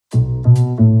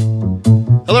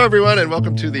everyone, and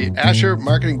welcome to the Asher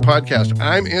Marketing Podcast.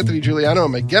 I'm Anthony Giuliano,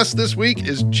 and my guest this week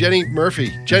is Jenny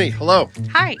Murphy. Jenny, hello.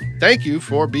 Hi. Thank you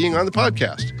for being on the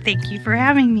podcast. Thank you for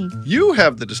having me. You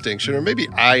have the distinction, or maybe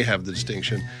I have the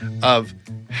distinction, of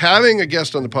having a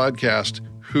guest on the podcast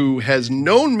who has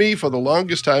known me for the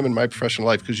longest time in my professional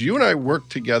life, because you and I worked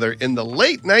together in the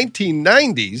late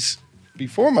 1990s,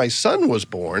 before my son was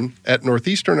born, at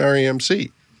Northeastern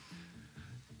REMC.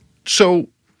 So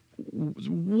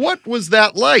what was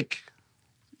that like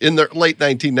in the late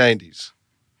 1990s?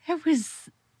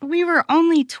 We were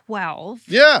only 12.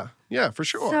 Yeah, for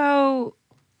sure. So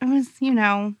it was,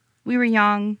 we were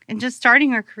young and just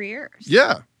starting our careers.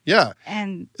 Yeah.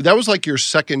 And that was like your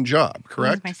second job,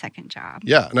 correct? It was my second job.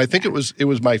 Yeah, and I think it was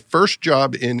my first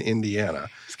job in Indiana.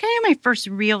 It was kind of my first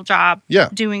real job. Yeah.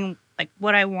 Doing like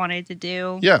what I wanted to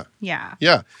do. Yeah.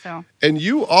 So. And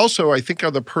you also, I think,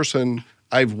 are the person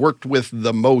I've worked with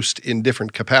the most in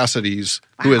different capacities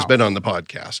who has been on the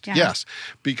podcast. Yeah. Yes,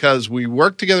 because we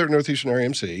worked together at Northeastern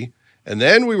REMC, and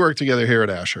then we worked together here at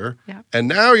Asher, and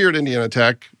now you're at Indiana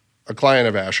Tech, a client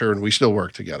of Asher, and we still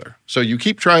work together. So you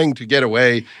keep trying to get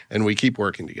away, and we keep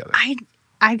working together.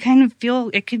 I kind of feel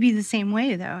it could be the same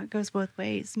way, though. It goes both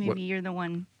ways. Maybe you're the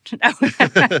one.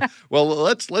 Well,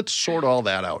 let's sort all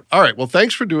that out. All right. Well,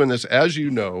 thanks for doing this. As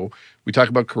you know, we talk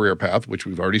about career path, which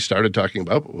we've already started talking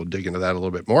about, but we'll dig into that a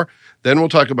little bit more. Then we'll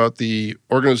talk about the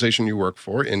organization you work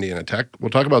for, Indiana Tech.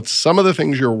 We'll talk about some of the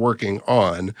things you're working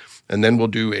on, and then we'll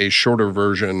do a shorter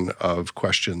version of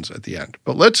questions at the end.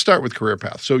 But let's start with career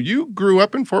path. So you grew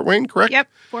up in Fort Wayne, correct? Yep.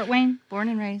 Fort Wayne, born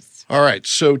and raised. All right.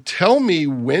 So tell me,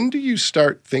 when do you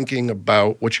start thinking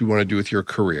about what you want to do with your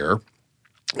career?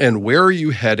 And where are you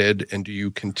headed? And do you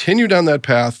continue down that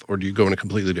path, or do you go in a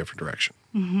completely different direction?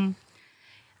 Mm-hmm.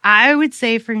 I would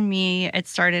say for me, it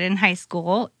started in high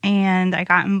school, and I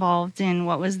got involved in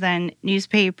what was then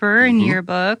newspaper and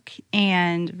yearbook,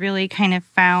 and really kind of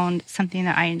found something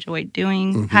that I enjoyed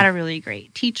doing. Had a really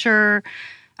great teacher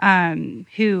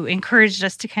who encouraged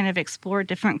us to kind of explore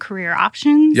different career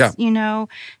options,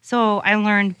 So I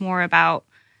learned more about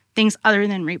things other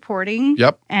than reporting.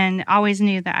 And always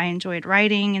knew that I enjoyed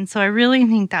writing. And so I really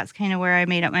think that's kind of where I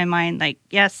made up my mind, like,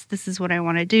 yes, this is what I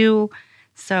want to do.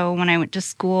 So when I went to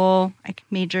school, I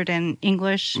majored in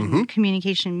English and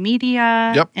communication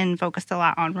media and focused a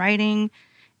lot on writing.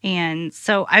 And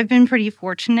so I've been pretty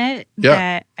fortunate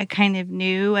that I kind of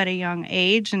knew at a young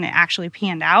age, and it actually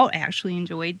panned out. I actually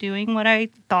enjoyed doing what I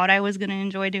thought I was going to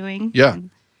enjoy doing. Yeah.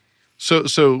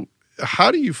 So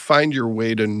how do you find your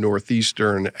way to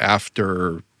Northeastern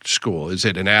after school? Is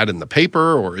it an ad in the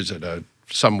paper, or is it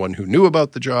someone who knew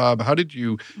about the job? How did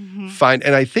you find?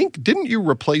 And I think, didn't you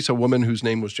replace a woman whose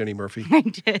name was Jenny Murphy? I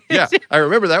did. Yeah, I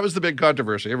remember that was the big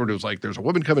controversy. Everyone was like, "There's a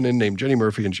woman coming in named Jenny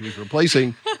Murphy, and she's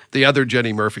replacing the other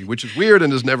Jenny Murphy," which is weird,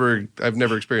 and I've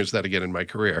never experienced that again in my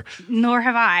career. Nor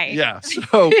have I. Yeah.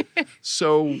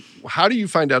 So how do you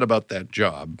find out about that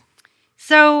job?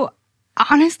 So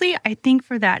honestly, I think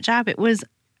for that job, it was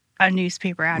a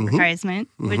newspaper advertisement,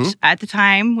 which at the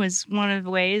time was one of the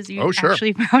ways you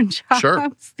actually found jobs. Sure.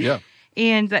 Yeah.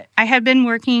 And I had been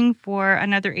working for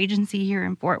another agency here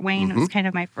in Fort Wayne. It was kind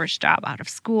of my first job out of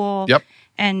school. Yep.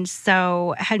 And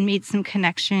so I had made some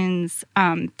connections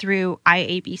through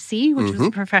IABC, which was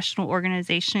a professional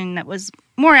organization that was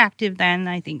more active then,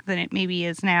 I think, than it maybe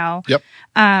is now. Yep.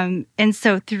 And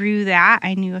so through that,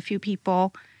 I knew a few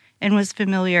people and was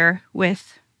familiar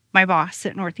with my boss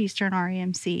at Northeastern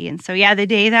REMC. And so, the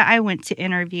day that I went to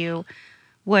interview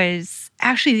was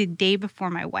actually the day before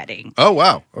my wedding. Oh,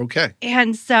 wow. Okay.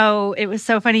 And so it was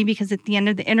so funny because at the end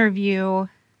of the interview,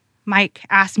 Mike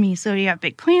asked me, "So do you have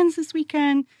big plans this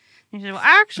weekend?" And he said, "Well,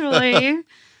 actually,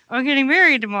 I'm getting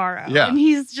married tomorrow." Yeah. And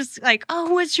he's just like,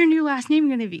 "Oh, what's your new last name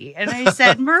going to be?" And I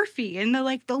said, "Murphy." And the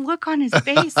look on his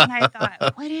face, and I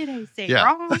thought, what did I say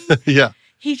wrong? Yeah.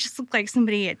 He just looked like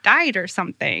somebody had died or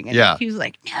something. And he was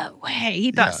like, "No way."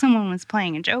 He thought someone was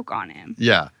playing a joke on him.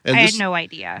 Yeah. And I had no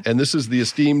idea. And this is the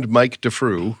esteemed Mike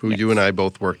DeFrew, who you and I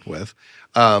both worked with.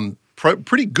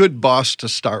 Pretty good boss to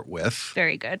start with.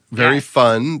 Very good. Very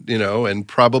fun, and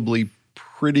probably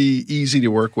pretty easy to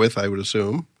work with, I would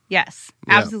assume. Yes,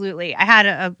 absolutely. I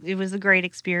had it was a great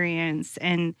experience.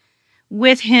 And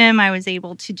with him, I was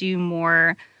able to do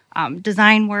more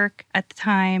design work at the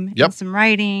time, and some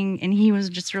writing, and he was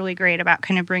just really great about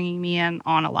kind of bringing me in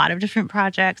on a lot of different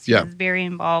projects. He was very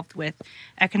involved with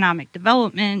economic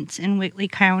development in Whitley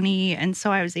County, and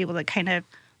so I was able to kind of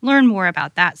learn more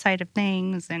about that side of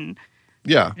things and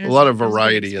Yeah, It a was- lot of it was a good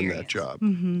variety in that experience.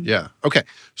 job. Yeah. Okay.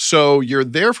 So you're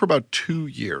there for about 2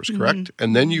 years, correct?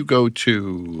 And then you go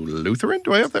to Lutheran.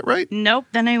 Do I have that right? Nope.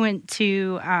 Then I went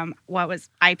to what was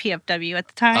IPFW at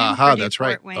the time. Aha, Purdue that's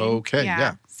right. Fort Wayne. Okay,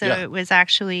 yeah, So yeah. it was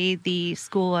actually the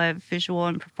School of Visual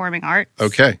and Performing Arts.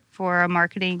 Okay. For a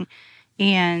marketing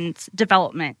and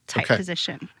development type Okay.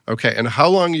 position. Okay. And how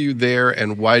long are you there,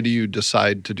 and why do you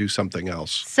decide to do something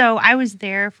else? So I was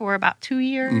there for about 2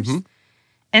 years. Mhm.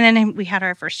 And then we had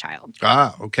our first child.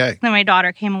 Ah, okay. Then my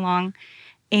daughter came along,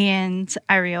 and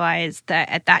I realized that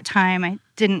at that time I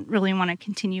didn't really want to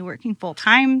continue working full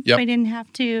time Yep. if I didn't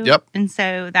have to. Yep. And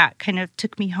so that kind of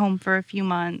took me home for a few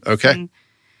months. Okay. And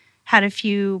had a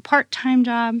few part-time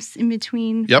jobs in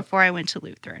between Yep. before I went to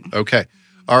Lutheran. Okay.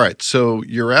 All right. So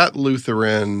you're at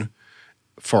Lutheran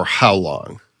for how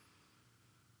long?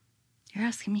 You're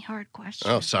asking me hard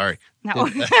questions. Oh, sorry. No.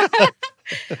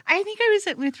 I think I was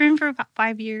at Lutheran for about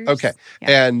 5 years. Okay.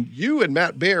 Yeah. And you and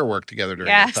Matt Baer worked together during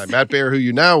Yes. that time. Matt Baer, who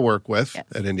you now work with Yes.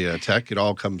 at Indiana Tech. It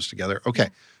all comes together. Okay.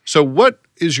 So what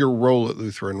is your role at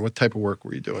Lutheran? What type of work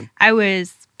were you doing? I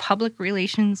was public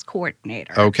relations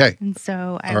coordinator. Okay. And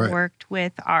so I All right. worked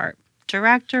with our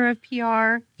director of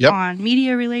PR Yep. on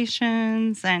media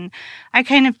relations. And I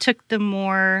kind of took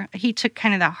he took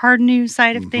kind of the hard news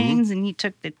side of things, and he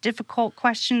took the difficult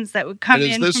questions that would come Mm-hmm.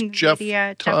 And is in this from the Jeff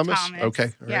media. Thomas? Jeff Thomas. Okay.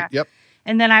 All right. Yeah. Yep.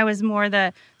 And then I was more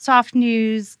the soft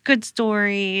news, good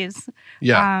stories,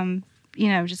 Yeah.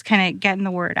 just kind of getting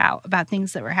the word out about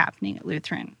things that were happening at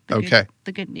Lutheran. Okay.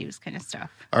 The good news kind of stuff.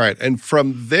 All right. And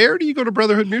from there, do you go to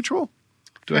Brotherhood Mutual?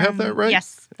 Do I have that right?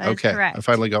 Yes, that is Okay. correct. I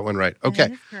finally got one right. Okay.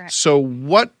 is correct. So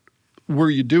what were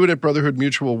you doing at Brotherhood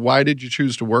Mutual? Why did you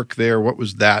choose to work there? What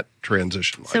was that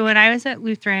transition like? So when I was at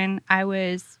Lutheran, I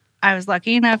was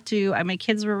lucky enough my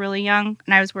kids were really young,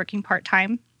 and I was working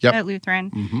part-time Yep. at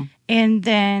Lutheran. Mhm. And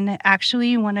then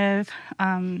actually one of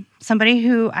somebody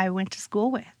who I went to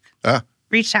school with Ah.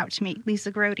 reached out to me,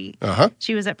 Lisa Grody. Uh-huh.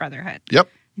 She was at Brotherhood. Yep.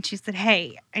 And she said,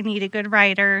 "Hey, I need a good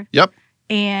writer, Yep.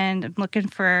 and I'm looking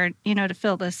for, to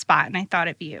fill this spot, and I thought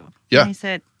of you." Yeah. And I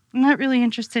said, "I'm not really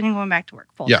interested in going back to work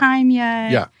full-time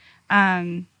yet." Yeah.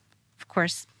 Of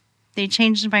course, they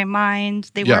changed my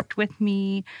mind. They Yeah. worked with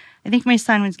me. I think my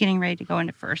son was getting ready to go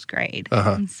into first grade.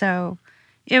 Uh-huh. And so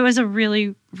it was a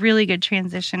really, really good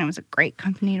transition. It was a great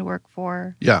company to work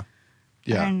for. Yeah.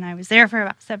 Yeah. And I was there for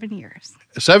about 7 years.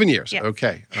 7 years. Yes.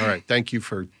 Okay. All right. Thank you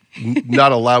for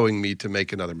not allowing me to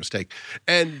make another mistake.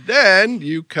 And then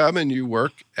you come and you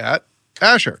work at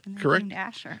Asher, And I correct? came to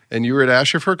Asher And you were at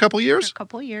Asher for a couple for years? a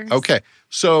couple of years. Okay.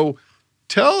 So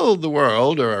tell the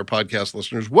world or our podcast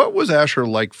listeners, what was Asher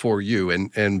like for you?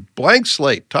 And blank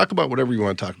slate, talk about whatever you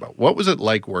want to talk about. What was it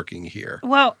like working here?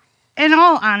 Well, in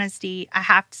all honesty, I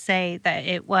have to say that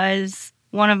it was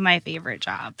one of my favorite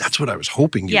jobs. That's what I was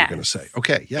hoping you Yes. were going to say.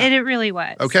 Okay. Yeah. It really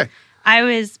was. Okay.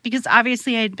 Because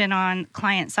obviously I'd been on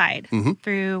client side Mhm.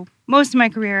 through most of my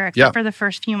career, except Yeah. for the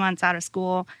first few months out of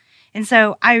school. And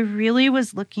so I really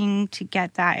was looking to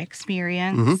get that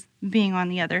experience being on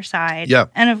the other side. Mm-hmm. Yeah.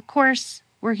 And of course,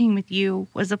 working with you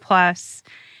was a plus,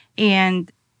 and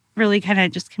really kind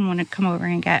of just want to come over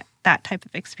and get that type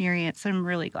of experience. I'm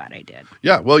really glad I did.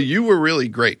 Yeah, well, you were really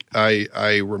great.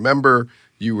 I remember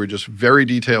you were just very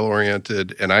detail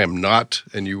oriented, and I am not.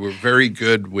 And you were very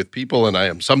good with people, and I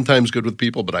am sometimes good with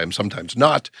people, but I am sometimes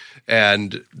not.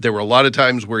 And there were a lot of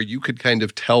times where you could kind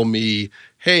of tell me,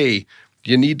 hey,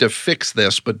 you need to fix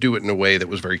this, but do it in a way that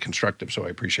was very constructive. So I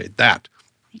appreciate that.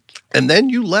 Thank you. And then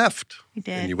you left. I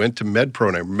did. And you went to MedPro.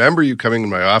 And I remember you coming in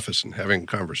my office and having a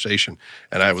conversation.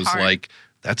 And I was hard. like,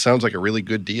 that sounds like a really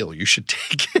good deal. You should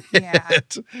take it. Yeah.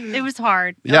 It was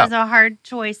hard. It Yeah. was a hard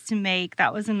choice to make.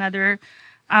 That was another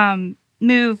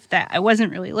move that I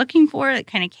wasn't really looking for. It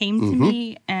kind of came to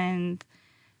me. And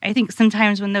I think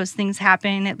sometimes when those things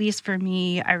happen, at least for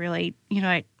me, I really,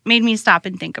 it made me stop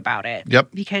and think about it. Yep.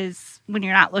 Because when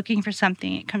you're not looking for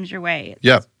something, it comes your way. It's,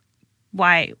 Yeah.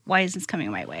 Why is this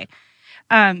coming my way?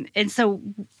 And so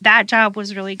that job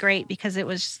was really great because it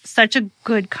was such a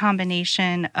good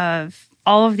combination of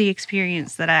all of the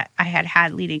experience that I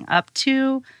had leading up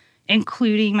to,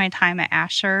 including my time at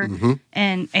Asher. Mm-hmm.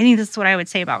 And I think this is what I would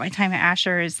say about my time at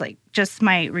Asher is like just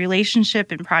my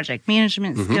relationship and project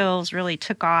management Mm-hmm. skills really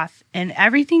took off, and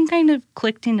everything kind of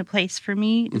clicked into place for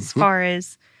me as Mm-hmm. far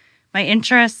as my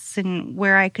interests and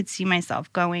where I could see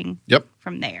myself going Yep.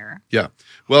 from there. Yeah.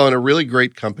 Well, in a really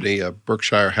great company, a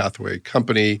Berkshire Hathaway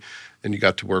company, and you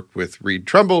got to work with Reed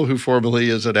Trumbull, who formerly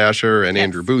is at Asher, and Yes.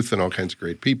 Andrew Booth, and all kinds of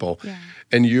great people. Yeah.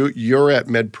 And you're at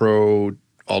MedPro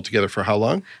altogether for how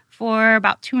long? For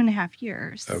about 2.5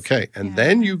 years. Okay. And Yeah.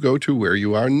 then you go to where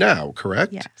you are now,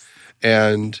 correct? Yes.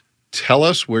 And tell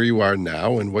us where you are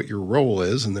now and what your role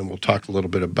is, and then we'll talk a little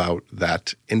bit about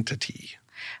that entity.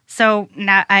 So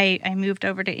now I moved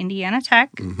over to Indiana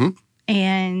Tech, Mm-hmm.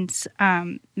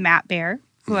 and Matt Baer,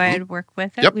 who I had worked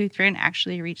with at Yep. Lutheran,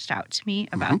 actually reached out to me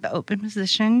about the open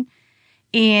position.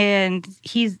 And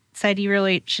he said he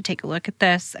really should take a look at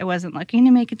this. I wasn't looking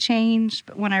to make a change,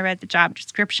 but when I read the job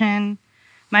description,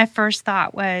 my first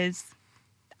thought was,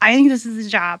 I think this is a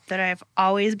job that I've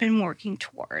always been working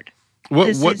toward.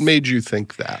 What made you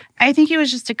think that? I think it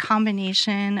was just a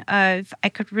combination of, I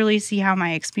could really see how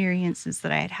my experiences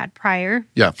that I had had prior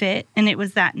fit. And it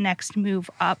was that next move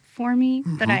up for me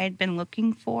that I had been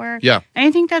looking for. Yeah. And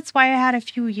I think that's why I had a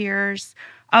few years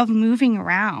of moving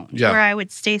around where I would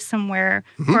stay somewhere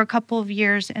for a couple of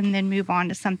years and then move on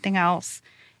to something else.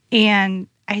 And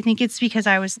I think it's because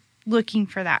I was looking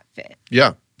for that fit.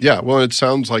 Yeah. Yeah, well, it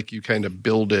sounds like you kind of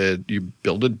built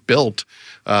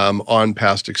on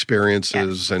past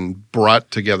experiences and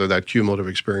brought together that cumulative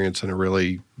experience in a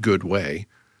really good way.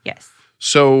 Yes.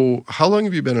 So how long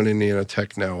have you been at Indiana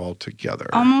Tech now altogether?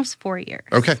 Almost 4 years.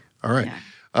 Okay, all right.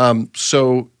 Yeah.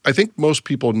 So I think most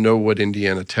people know what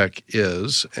Indiana Tech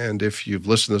is, and if you've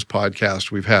listened to this podcast,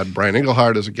 we've had Brian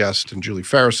Engelhardt as a guest and Julie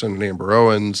Farrison and Amber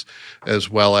Owens, as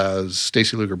well as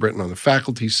Stacy Luger-Britton on the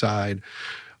faculty side.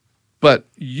 But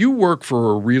you work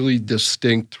for a really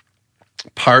distinct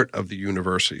part of the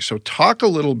university. So talk a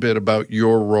little bit about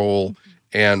your role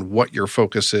and what your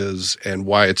focus is and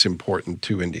why it's important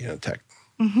to Indiana Tech.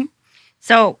 Mm-hmm.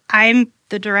 So I'm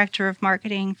the director of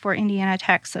marketing for Indiana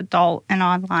Tech's adult and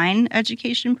online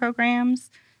education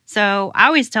programs. So I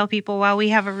always tell people, while we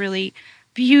have a really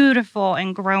beautiful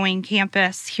and growing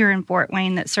campus here in Fort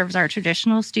Wayne that serves our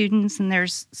traditional students, and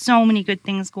there's so many good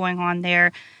things going on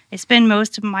there, I spend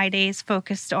most of my days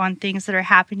focused on things that are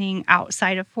happening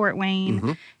outside of Fort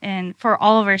Wayne and for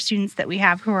all of our students that we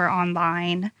have who are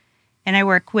online. And I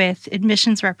work with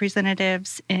admissions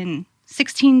representatives in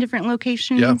 16 different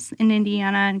locations in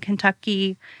Indiana and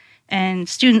Kentucky, and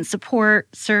student support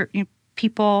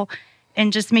people,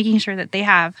 and just making sure that they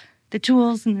have the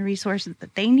tools and the resources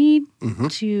that they need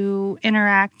to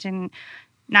interact and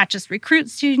not just recruit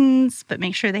students, but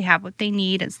make sure they have what they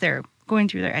need as they're going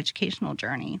through their educational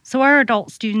journey. So our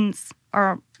adult students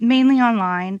are mainly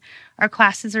online. Our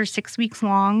classes are 6 weeks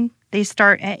long. They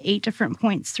start at 8 different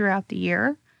points throughout the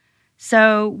year.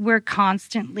 So we're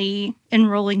constantly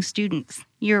enrolling students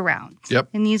year-round. Yep.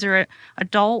 And these are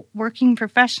adult working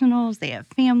professionals. They have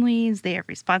families. They have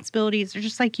responsibilities. They're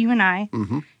just like you and I.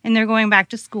 And they're going back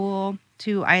to school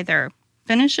to either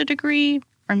finish a degree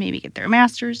or maybe get their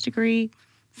master's degree.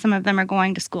 Some of them are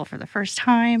going to school for the first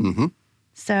time.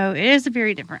 So it is a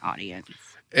very different audience.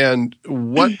 And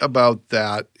what about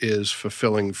that is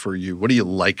fulfilling for you? What do you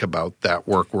like about that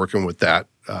working with that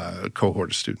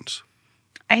cohort of students?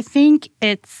 I think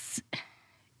it's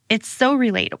so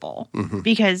relatable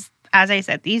because, as I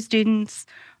said, these students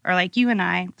are like you and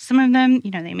I. Some of them,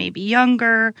 they may be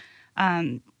younger.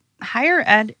 Higher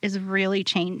ed is really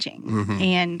changing,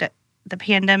 and the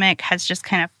pandemic has just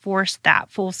kind of forced that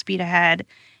full speed ahead.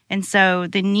 And so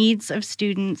the needs of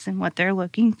students and what they're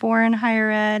looking for in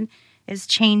higher ed is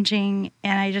changing.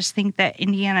 And I just think that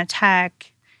Indiana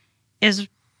Tech is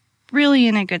really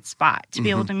in a good spot to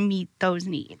be able to meet those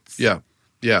needs.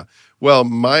 Yeah. Well,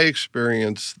 my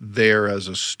experience there as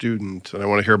a student, and I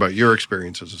want to hear about your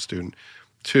experience as a student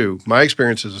too. My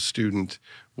experience as a student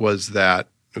was that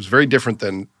it was very different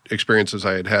than experiences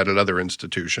I had had at other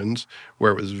institutions,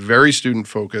 where it was very student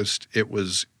focused.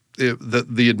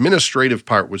 The administrative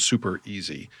part was super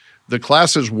easy. The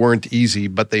classes weren't easy,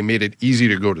 but they made it easy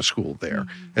to go to school there.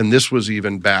 And this was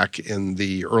even back in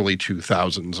the early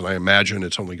 2000s, and I imagine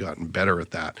it's only gotten better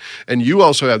at that. And you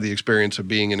also have the experience of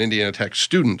being an Indiana Tech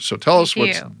student. So tell us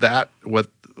what's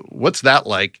that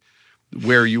like,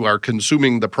 where you are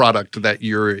consuming the product that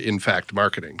you're in fact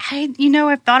marketing?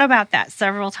 I've thought about that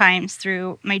several times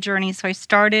through my journey. So I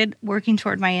started working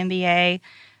toward my MBA.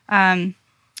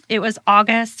 It was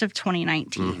August of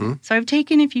 2019. So I've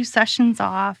taken a few sessions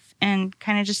off and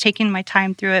kind of just taken my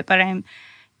time through it. But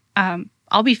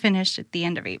I'll be finished at the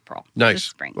end of April. Nice. This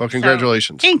spring. Well,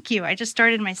 congratulations. So, thank you. I just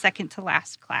started my second to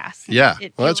last class. Yeah.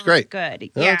 Well, that's great. Good.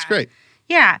 Well, that's great.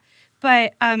 Yeah.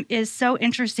 But it's so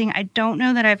interesting. I don't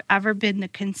know that I've ever been the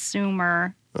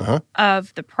consumer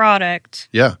of the product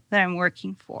that I'm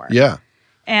working for. Yeah.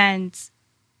 And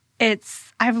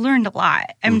I've learned a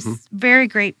lot. I'm very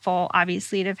grateful,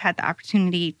 obviously, to have had the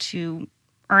opportunity to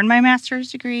earn my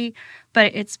master's degree,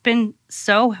 but it's been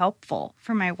so helpful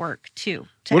for my work too.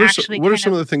 What are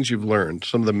some of the things you've learned?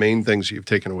 Some of the main things you've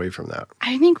taken away from that?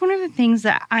 I think one of the things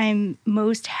that I'm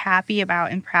most happy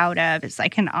about and proud of is I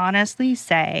can honestly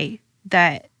say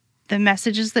that the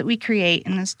messages that we create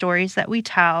and the stories that we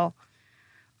tell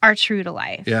are true to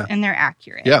life, and they're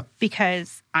accurate. Yeah.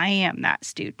 Because I am that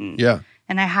student. Yeah.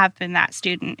 And I have been that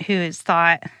student who has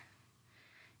thought,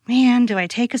 man, do I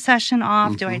take a session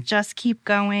off? Do I just keep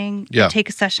going? Yeah. Take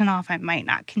a session off, I might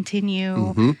not continue.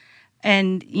 Mm-hmm.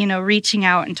 And, reaching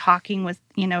out and talking with,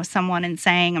 someone and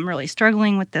saying, I'm really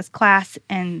struggling with this class.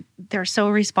 And they're so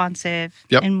responsive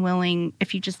and willing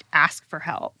if you just ask for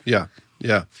help. Yeah.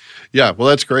 Yeah. Yeah. Well,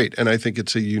 that's great. And I think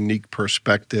it's a unique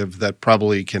perspective that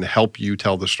probably can help you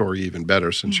tell the story even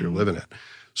better since you're living it.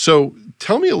 So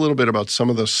tell me a little bit about some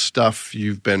of the stuff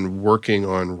you've been working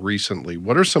on recently.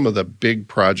 What are some of the big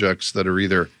projects that are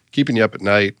either keeping you up at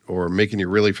night or making you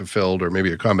really fulfilled, or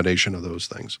maybe a combination of those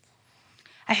things?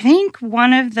 I think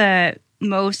one of the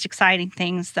most exciting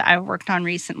things that I've worked on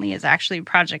recently is actually a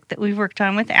project that we've worked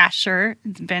on with Asher.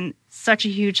 It's been such a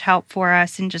huge help for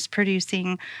us in just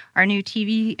producing our new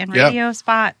TV and radio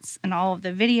spots and all of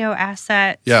the video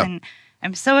assets. Yeah. And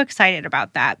I'm so excited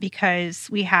about that because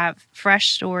we have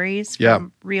fresh stories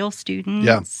from real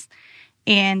students.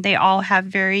 And they all have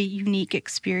very unique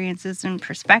experiences and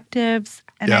perspectives.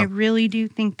 And I really do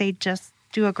think they just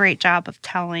do a great job of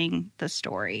telling the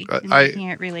story and making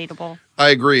it relatable. I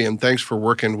agree, and thanks for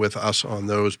working with us on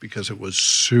those because it was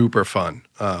super fun.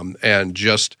 And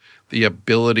just the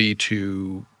ability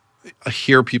to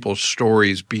hear people's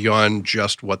stories beyond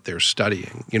just what they're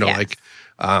studying. Like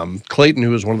Clayton,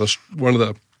 who was one of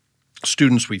the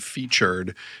students we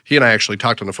featured, he and I actually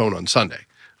talked on the phone on Sunday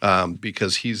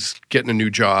because he's getting a new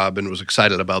job and was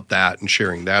excited about that and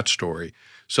sharing that story.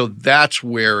 So that's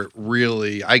where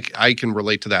really I can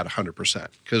relate to that 100%,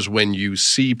 because when you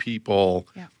see people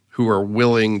who are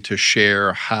willing to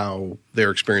share how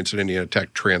their experience at Indiana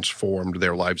Tech transformed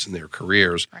their lives and their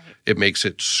careers, it makes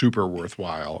it super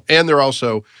worthwhile. And they're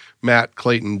also Matt,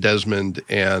 Clayton, Desmond,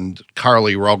 and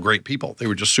Carly were all great people. They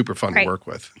were just super fun to work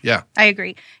with. Yeah. I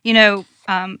agree.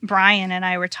 Brian and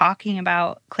I were talking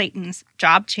about Clayton's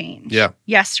job change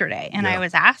yesterday. And I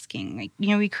was asking,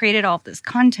 we created all of this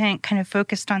content kind of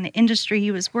focused on the industry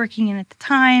he was working in at the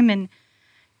time. And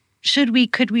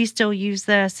could we still use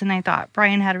this? And I thought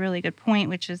Brian had a really good point,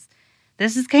 which is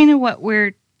this is kind of what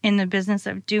we're in the business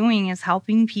of doing, is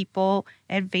helping people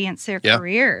advance their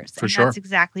careers. For sure. That's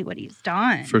exactly what he's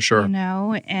done. For sure.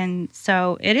 And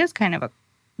so it is kind of a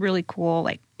really cool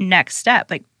next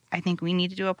step. I think we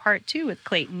need to do a part 2 with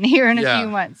Clayton here in a few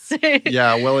months.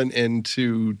 Well, and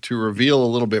to reveal a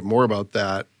little bit more about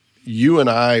that, you and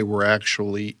I were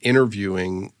actually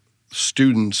interviewing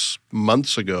students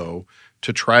months ago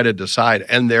to try to decide.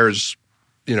 And there's,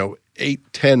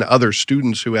 8-10 other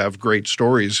students who have great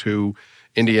stories who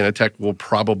Indiana Tech will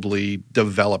probably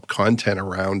develop content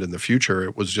around in the future.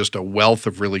 It was just a wealth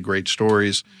of really great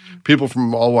stories. People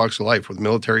from all walks of life with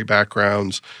military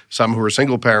backgrounds, some who are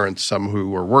single parents, some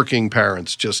who are working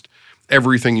parents, just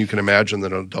everything you can imagine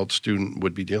that an adult student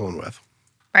would be dealing with.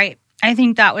 Right. I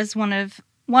think that was one of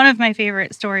my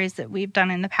favorite stories that we've done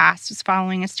in the past was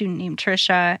following a student named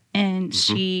Trisha, and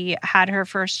she had her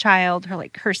first child,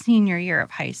 her senior year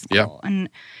of high school. And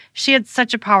she had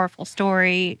such a powerful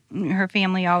story. Her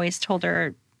family always told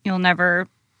her, you'll never,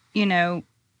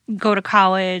 go to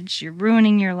college, you're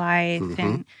ruining your life.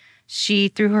 And she,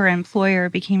 through her employer,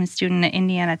 became a student at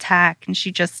Indiana Tech, and she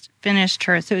just finished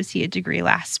her associate degree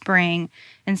last spring.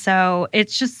 And so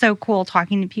it's just so cool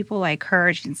talking to people like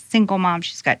her. She's a single mom.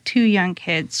 She's got 2 young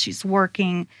kids. She's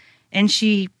working, and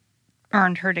she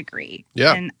earned her degree.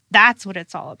 Yeah. And that's what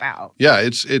it's all about. Yeah,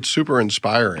 it's super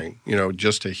inspiring,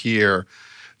 just to hear,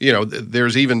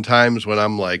 there's even times when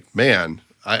I'm like, man,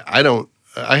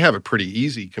 I have it pretty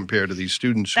easy compared to these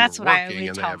students who are working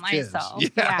and they have kids.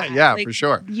 Yeah, for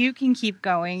sure. You can keep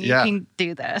going. You can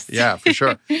do this. Yeah, for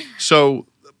sure. So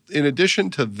in addition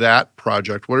to that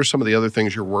project, what are some of the other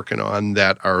things you're working on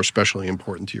that are especially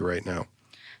important to you right now?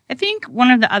 I think one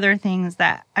of the other things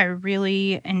that I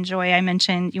really enjoy, I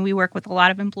mentioned, we work with a lot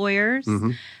of employers,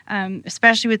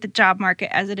 especially with the job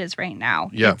market as it is right now.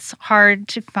 Yeah. It's hard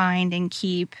to find and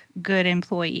keep good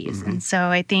employees. And so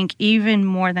I think even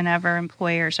more than ever,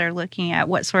 employers are looking at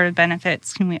what sort of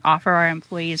benefits can we offer our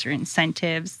employees or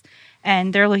incentives.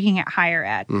 And they're looking at higher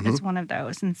ed as one of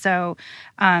those. And so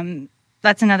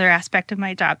that's another aspect of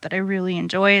my job that I really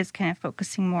enjoy, is kind of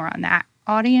focusing more on that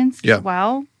audience as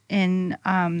well. In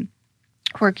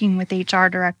working with HR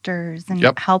directors and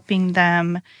helping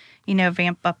them,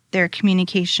 vamp up their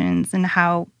communications and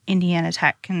how Indiana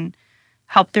Tech can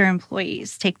help their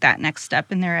employees take that next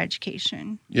step in their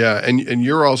education. Yeah, and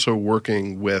you're also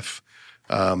working with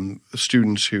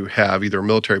students who have either a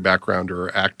military background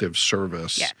or active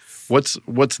service. Yes.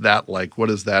 What's that like? What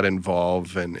does that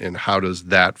involve, and how does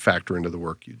that factor into the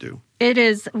work you do? It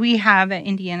is. We have at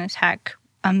Indiana Tech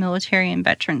a military and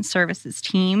veteran services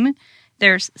team.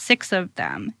 There's 6 of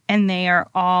them, and they are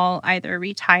all either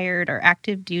retired or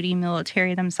active duty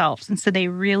military themselves. And so they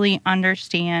really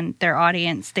understand their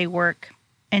audience. They work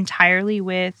entirely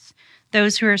with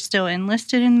those who are still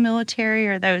enlisted in the military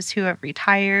or those who have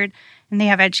retired, and they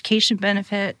have education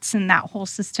benefits, and that whole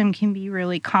system can be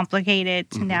really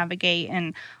complicated to navigate.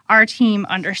 And our team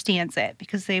understands it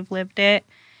because they've lived it.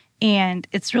 And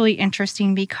it's really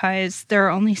interesting because there are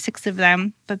only 6 of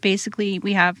them, but basically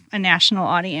we have a national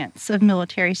audience of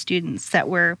military students that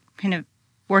we're kind of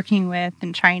working with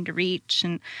and trying to reach.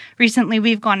 And recently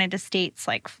we've gone into states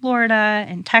like Florida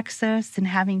and Texas and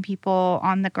having people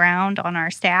on the ground on our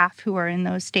staff who are in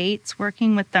those states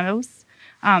working with those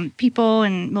people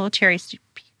and military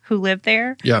who live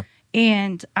there. Yeah.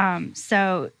 And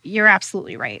so you're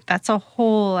absolutely right. That's a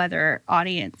whole other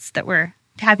audience that we're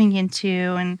tapping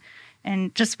into,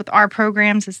 and just with our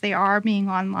programs as they are being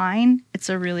online, it's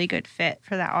a really good fit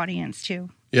for that audience too.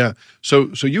 Yeah.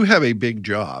 So you have a big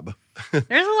job.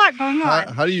 There's a lot going on.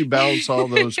 How do you balance all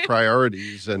those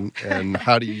priorities, and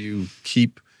how do you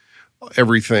keep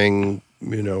everything,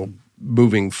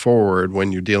 moving forward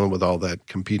when you're dealing with all that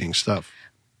competing stuff?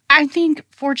 I think,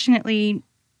 fortunately,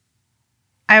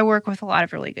 I work with a lot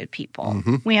of really good people.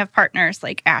 Mm-hmm. We have partners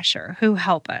like Asher who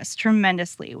help us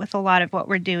tremendously with a lot of what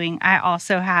we're doing. I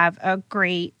also have a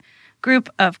great group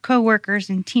of coworkers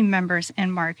and team members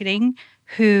in marketing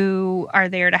who are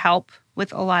there to help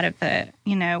with a lot of the,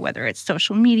 whether it's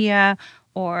social media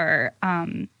or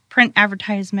print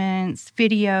advertisements,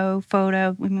 video,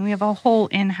 photo. I mean, we have a whole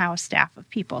in-house staff of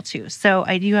people too. So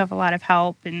I do have a lot of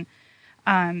help. And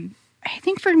I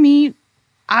think for me,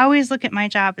 I always look at my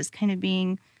job as kind of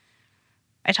being,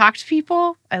 I talk to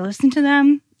people, I listen to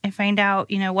them, I find out,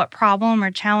 what problem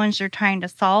or challenge they're trying to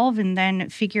solve, and then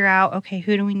figure out, okay,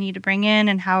 who do we need to bring in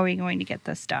and how are we going to get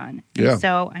this done? Yeah. And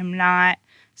so I'm not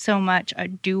so much a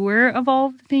doer of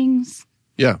all the things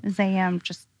as I am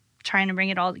just trying to bring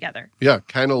it all together. Yeah,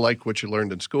 kind of like what you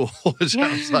learned in school, it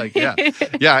sounds like. Yeah.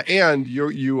 Yeah, and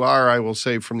you are, I will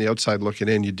say, from the outside looking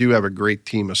in, you do have a great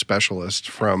team of specialists,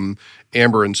 from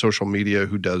Amber in social media,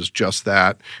 who does just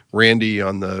that, Randy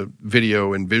on the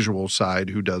video and visual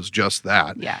side, who does just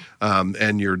that,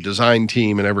 and your design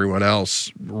team and everyone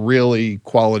else, really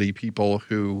quality people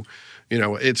who...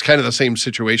 it's kind of the same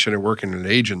situation at working in an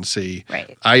agency.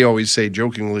 Right. I always say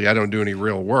jokingly, I don't do any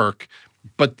real work.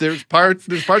 But there's parts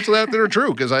of that are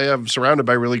true, because I am surrounded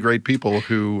by really great people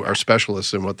who are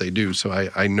specialists in what they do. So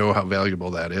I know how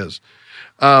valuable that is.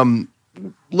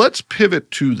 Let's pivot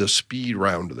to the speed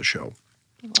round of the show.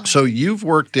 Wow. So you've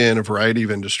worked in a variety of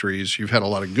industries. You've had a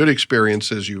lot of good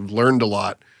experiences. You've learned a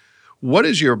lot. What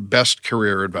is your best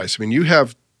career advice? I mean, you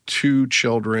have 2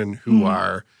 children who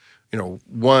are...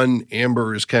 one,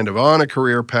 Amber is kind of on a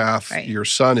career path. Right. Your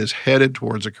son is headed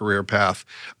towards a career path.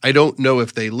 I don't know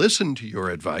if they listen to your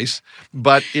advice,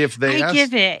 but if they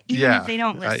give it, even if they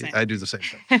don't listen. I do the same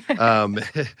thing.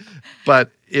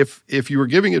 But if you were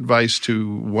giving advice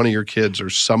to one of your kids or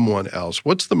someone else,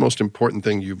 what's the most important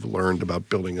thing you've learned about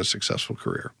building a successful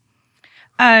career?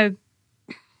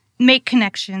 Make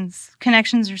connections.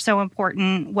 Connections are so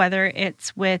important, whether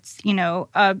it's with,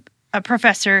 a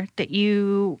professor that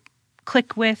you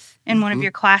click with in one of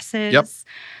your classes.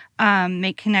 Yep.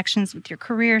 Make connections with your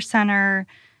career center.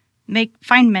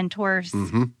 Find mentors.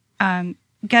 Get an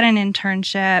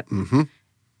internship.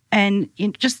 And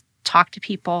just talk to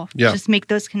people. Yeah. Just make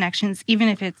those connections, even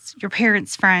if it's your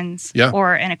parents' friends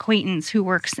or an acquaintance who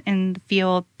works in the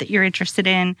field that you're interested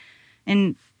in.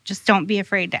 And just don't be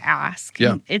afraid to ask.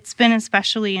 Yeah. And it's been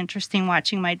especially interesting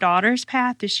watching my daughter's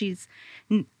path as she's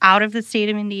out of the state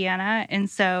of Indiana. And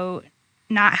so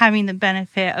not having the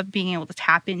benefit of being able to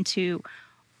tap into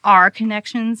our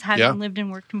connections, having lived and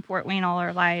worked in Fort Wayne all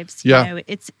our lives,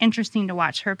 it's interesting to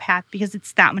watch her path because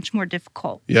it's that much more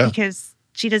difficult. Yeah. Because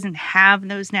she doesn't have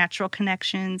those natural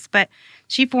connections, but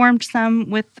she formed some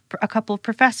with a couple of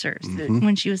professors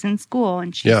when she was in school,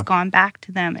 and she's gone back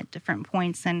to them at different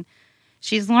points, and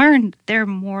she's learned they're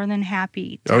more than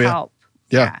happy to help.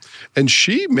 Yeah. And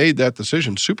she made that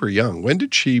decision super young. When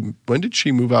did she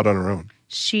move out on her own?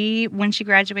 When she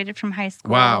graduated from high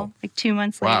school, like 2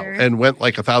 months later. And went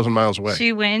like 1,000 miles away.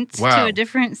 She went to a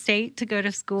different state to go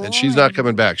to school. And she's not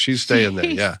coming back. She's staying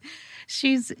there,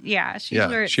 She's Yeah,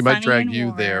 where it's she might sunny drag and you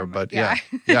warm. there, but yeah.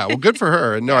 Well, good for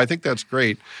her. And no, I think that's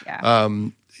great. Yeah.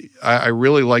 I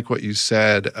really like what you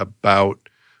said about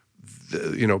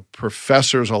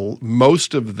professors.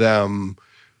 Most of them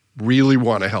really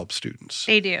want to help students.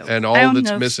 They do. And all I don't that's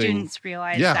know if missing. Students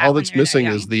realize that all when that's they're that missing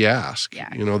young. is the ask. Yeah.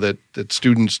 That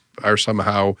students are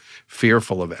somehow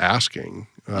fearful of asking.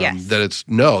 Yes. That it's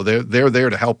they're there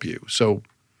to help you. So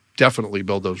definitely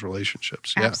build those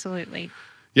relationships. Yeah. Absolutely.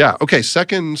 Yeah. Okay.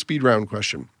 Second speed round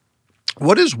question.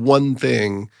 What is one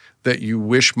thing that you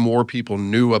wish more people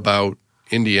knew about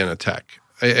Indiana Tech?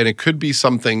 And it could be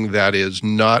something that is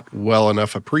not well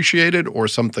enough appreciated or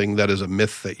something that is a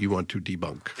myth that you want to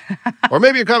debunk. Or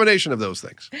maybe a combination of those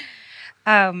things.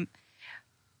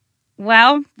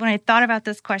 Well, when I thought about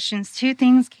this question, two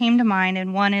things came to mind.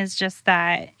 And one is just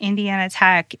that Indiana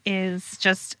Tech is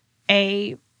just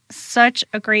such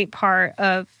a great part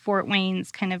of Fort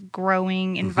Wayne's kind of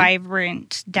growing and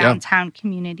vibrant downtown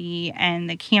community. And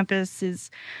the campus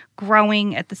is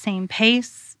growing at the same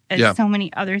pace as so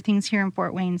many other things here in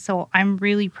Fort Wayne. So I'm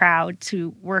really proud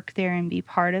to work there and be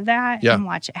part of that and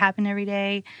watch it happen every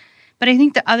day. But I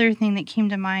think the other thing that came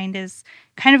to mind is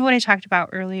kind of what I talked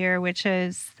about earlier, which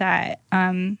is that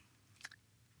on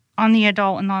the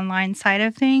adult and online side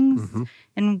of things,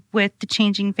 and with the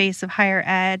changing face of higher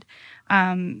ed,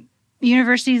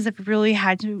 universities have really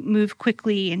had to move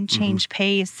quickly and change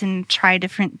pace and try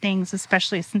different things,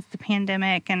 especially since the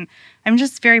pandemic. And I'm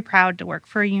just very proud to work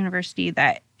for a university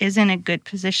that is in a good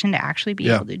position to actually be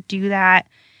able to do that.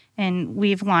 And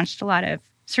we've launched a lot of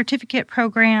certificate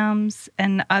programs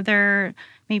and other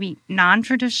maybe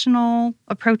non-traditional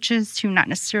approaches to not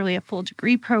necessarily a full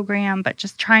degree program, but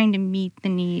just trying to meet the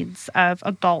needs of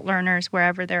adult learners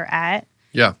wherever they're at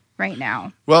right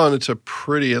now. Well, and it's a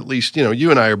pretty, at least, you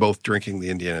and I are both drinking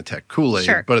the Indiana Tech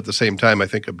Kool-Aid, but at the same time, I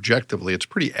think objectively, it's a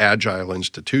pretty agile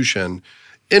institution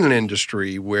in an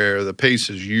industry where the pace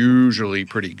is usually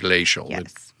pretty glacial.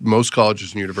 Yes. Most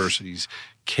colleges and universities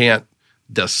can't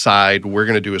decide we're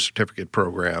going to do a certificate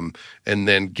program and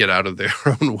then get out of their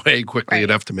own way quickly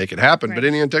enough to make it happen. But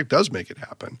Indiana Tech does make it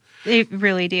happen. They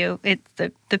really do. It's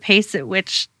the pace at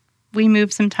which we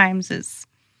move sometimes it's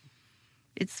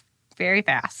very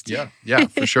fast. Yeah,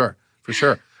 for sure. For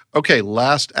sure. Okay,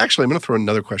 actually, I'm going to throw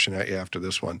another question at you after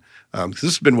this one, because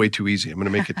this has been way too easy. I'm going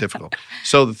to make it difficult.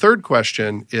 So the third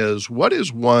question is, what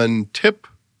is one tip,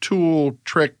 tool,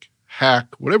 trick,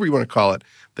 hack, whatever you want to call it,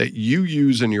 that you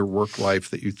use in your work life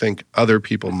that you think other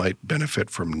people might benefit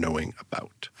from knowing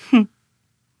about?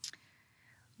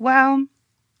 Well,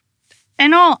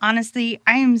 in all honesty,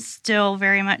 I am still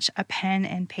very much a pen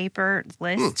and paper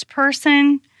list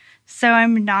person. So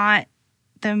I'm not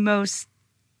the most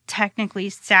technically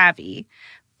savvy.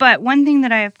 But one thing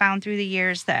that I have found through the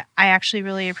years that I actually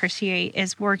really appreciate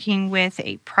is working with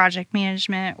a project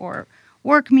management or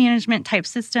work management type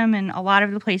system. And a lot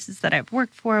of the places that I've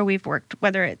worked for, we've worked,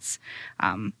 whether it's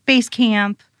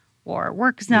Basecamp or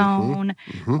WorkZone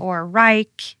or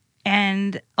Reich.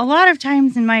 And a lot of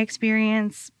times in my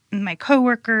experience, my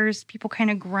coworkers, people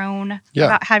kind of groan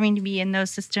about having to be in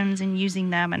those systems and using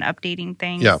them and updating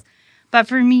things. But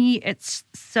for me, it's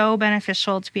so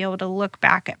beneficial to be able to look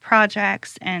back at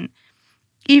projects, and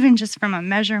even just from a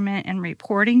measurement and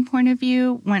reporting point of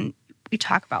view, when we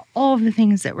talk about all of the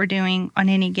things that we're doing on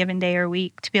any given day or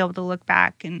week, to be able to look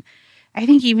back. And I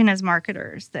think even as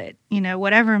marketers that,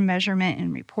 whatever measurement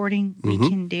and reporting we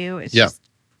can do is just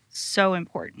so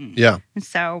important. And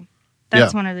so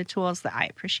that's one of the tools that I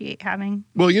appreciate having.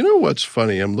 Well, you know what's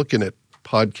funny? I'm looking at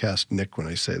Podcast Nick when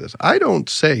I say this. I don't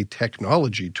say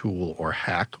technology tool or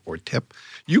hack or tip.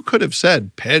 You could have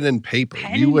said pen and paper.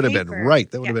 You would have been right.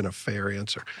 That would have been a fair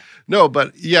answer. No,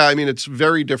 but it's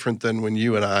very different than when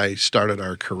you and I started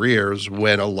our careers,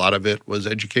 when a lot of it was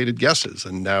educated guesses.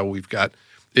 And now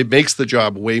it makes the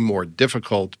job way more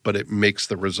difficult, but it makes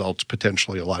the results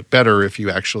potentially a lot better if you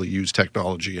actually use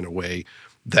technology in a way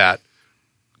that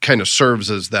kind of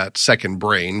serves as that second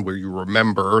brain where you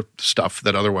remember stuff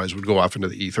that otherwise would go off into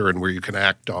the ether and where you can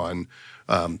act on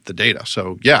the data.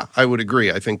 So, I would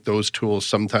agree. I think those tools,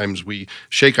 sometimes we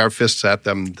shake our fists at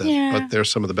them, but they're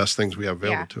some of the best things we have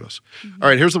available to us. All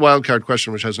right, here's the wild card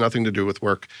question, which has nothing to do with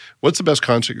work. What's the best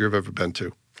concert you've ever been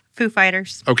to? Foo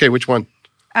Fighters. Okay, which one?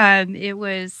 It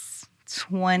was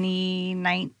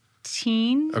 2019.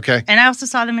 Okay. And I also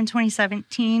saw them in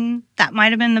 2017. That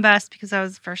might have been the best because that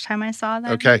was the first time I saw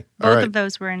them. Okay. Both of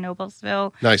those were in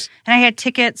Noblesville. Nice. And I had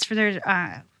tickets for their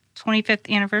 25th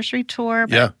anniversary tour,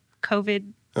 but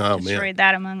COVID Oh, destroyed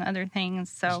that among other things.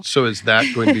 So is that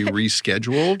going to be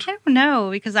rescheduled? I don't know,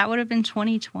 because that would have been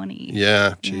 2020.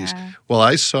 Yeah, geez. Yeah. Well,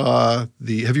 I saw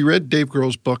have you read Dave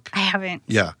Grohl's book? I haven't.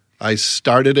 Yeah. I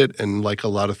started it, and like a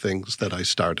lot of things that I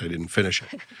start, I didn't finish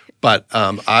it. But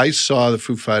I saw the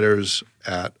Foo Fighters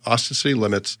at Austin City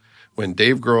Limits when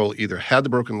Dave Grohl either had the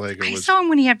broken leg or I was... saw him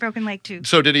when he had broken leg, too.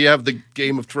 So did he have the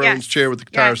Game of Thrones chair with the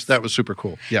guitars? Yes. That was super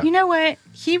cool. Yeah. You know what?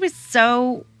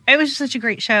 It was such a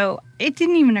great show. It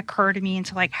didn't even occur to me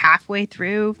until like halfway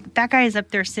through. That guy is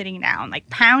up there sitting down, like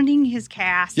pounding his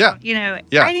cast. Yeah. I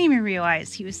didn't even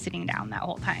realize he was sitting down that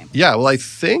whole time. Yeah, well, I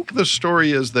think the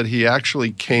story is that he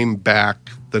actually came back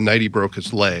the night he broke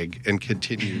his leg and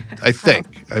continued. I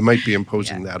think. I might be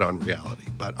imposing that on reality.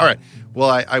 But all right. Well,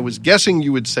 I was guessing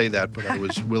you would say that, but I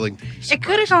was willing to be surprised. It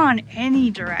could have gone any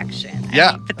direction.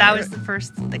 But that was the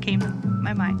first that came to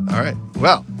my mind. All right.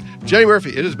 Well, Jenny Murphy,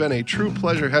 it has been a true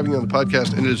pleasure having you on the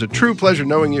podcast, and it is a true pleasure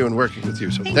knowing you and working with you.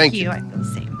 So thank you. I feel the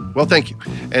same. Well, thank you.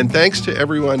 And thanks to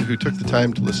everyone who took the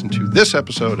time to listen to this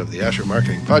episode of the Asher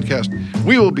Marketing Podcast.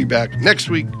 We will be back next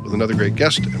week with another great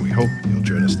guest, and we hope you'll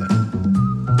join us then.